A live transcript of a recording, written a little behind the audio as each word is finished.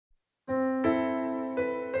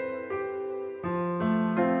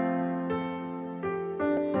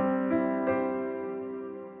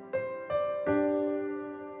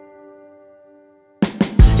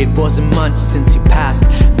It wasn't months since he passed,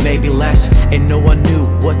 maybe less, and no one knew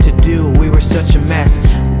what to do. We were such a mess.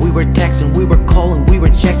 We were texting, we were calling, we were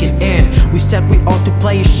checking in. We said we ought to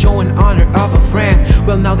play a show in honor of a friend.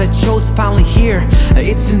 Well, now that show's finally here.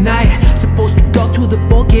 It's tonight, supposed to go to the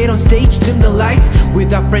ball, get on stage, dim the lights,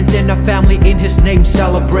 with our friends and our family in his name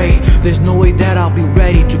celebrate. There's no way that I'll be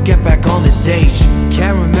ready to get back on the stage.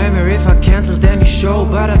 Can't remember if I cancelled any show,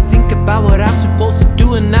 but I think about what I'm supposed to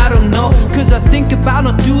do and I don't know. Cause I think about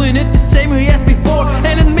not doing it the same way as before,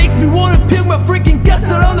 and it makes me wanna puke my freaking guts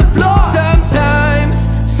out on the floor.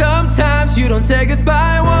 Sometimes you don't say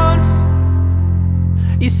goodbye once,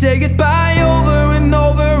 you say goodbye over and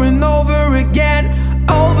over and over again,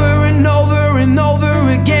 over and over and over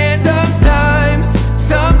again.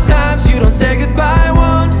 Sometimes you don't say goodbye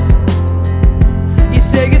once, you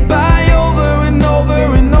say goodbye over and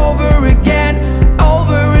over and over again,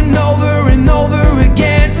 over and over and over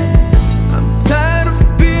again. I'm tired of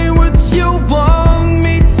being what you want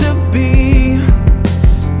me to be,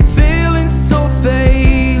 feeling so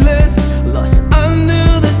faithless, lost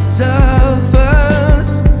under the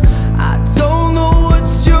surface. I don't know what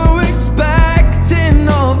you're expecting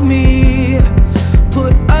of me,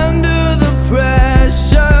 put under the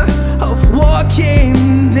pressure of walking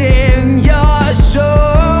in your shoes.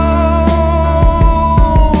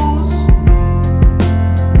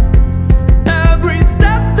 Every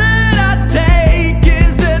step that I take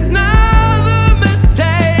is another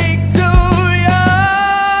mistake to you.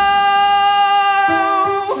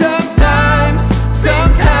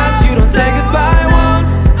 Sometimes you don't say goodbye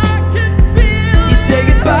once, you say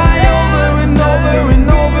goodbye over and over and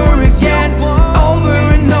over again, over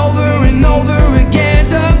and over and over again.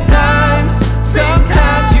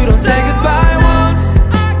 Sometimes you don't say goodbye once,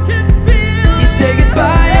 you say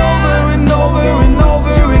goodbye over and over and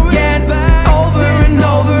over again, over and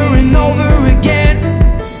over and over again.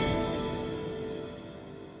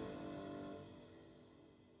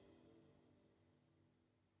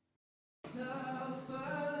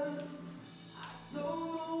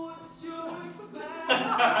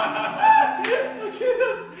 Okay,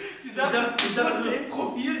 das musste im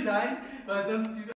Profil sein, weil sonst